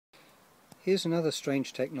Here's another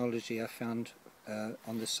strange technology I found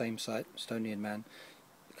on the same site, Colne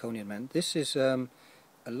Man. This is a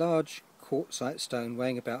large quartzite stone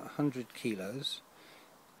weighing about 100 kilos.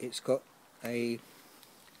 It's got a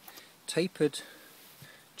tapered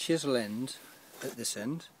chisel end at this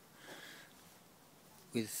end,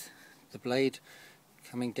 with the blade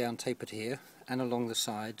coming down tapered here and along the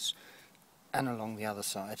sides and along the other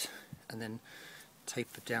side, and then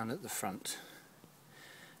tapered down at the front.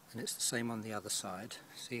 And it's the same on the other side.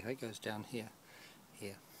 See how it goes down here,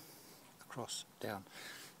 here, across, down.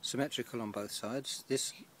 Symmetrical on both sides.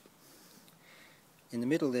 This, in the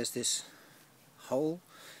middle there's this hole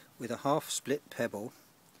with a half split pebble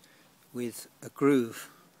with a groove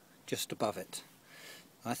just above it.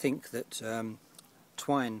 I think that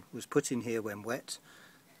twine was put in here when wet.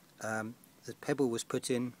 The pebble was put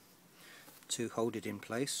in to hold it in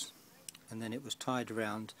place, and then it was tied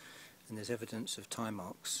around, and there's evidence of tie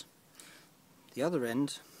marks. The other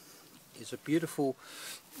end is a beautiful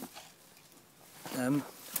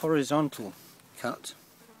horizontal cut,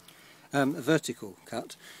 a vertical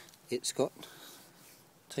cut. It's got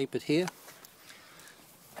tapered here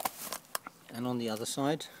and on the other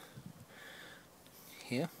side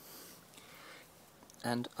here,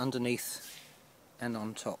 and underneath and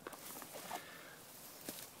on top.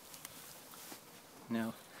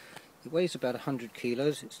 Now it weighs about 100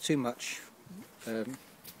 kilos. It's too much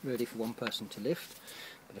really for one person to lift,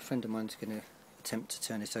 but a friend of mine's going to attempt to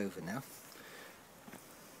turn it over now.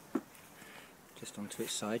 Just onto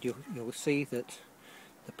its side. You'll see that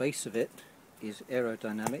the base of it is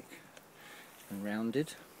aerodynamic and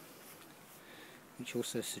rounded, which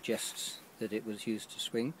also suggests that it was used to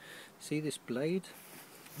swing. See this blade?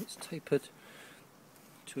 It's tapered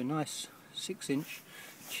to a nice 6-inch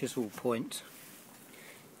chisel point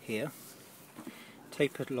here,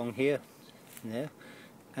 tapered along here and there,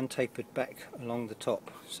 and tapered back along the top,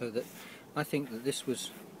 so that I think that this was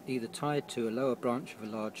either tied to a lower branch of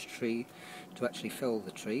a large tree to actually fell the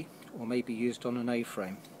tree, or maybe used on an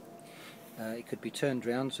A-frame. It could be turned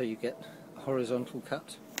round so you get a horizontal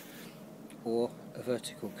cut or a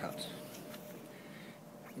vertical cut.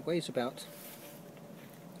 It weighs about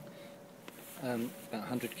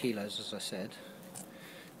 100 kilos, as I said,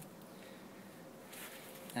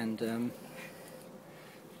 and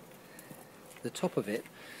the top of it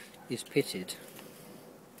is pitted.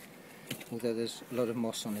 Although there's a lot of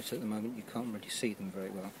moss on it at the moment, you can't really see them very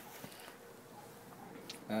well.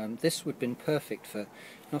 This would have been perfect for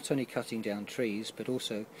not only cutting down trees, but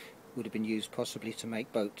also would have been used possibly to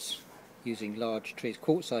make boats using large trees.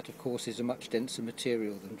 Quartzite, of course, is a much denser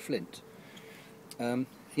material than flint. The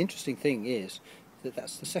interesting thing is that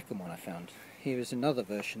that's the second one I found. Here is another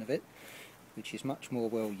version of it, which is much more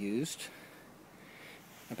well used,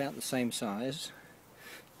 about the same size,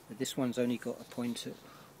 but this one's only got a point at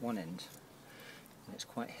one end, and it's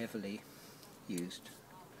quite heavily used.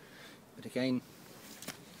 But again,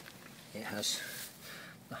 it has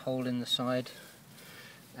the hole in the side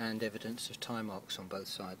and evidence of tie marks on both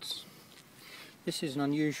sides. This is an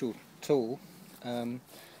unusual tool,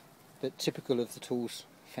 but typical of the tools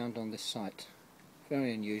found on this site.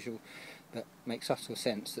 Very unusual, but makes subtle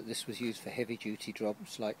sense that this was used for heavy duty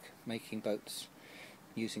jobs like making boats,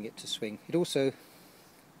 using it to swing. It also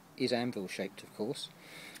is anvil shaped, of course,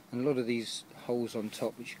 and a lot of these holes on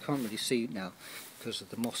top, which you can't really see now because of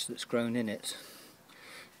the moss that's grown in it,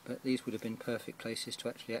 but these would have been perfect places to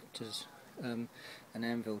actually act as an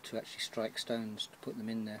anvil to actually strike stones, to put them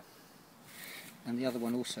in there. And the other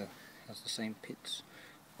one also has the same pits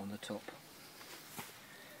on the top.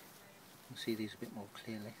 You can see these a bit more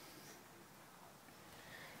clearly.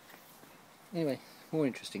 Anyway, more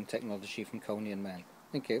interesting technology from Colne Man.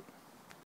 Thank you.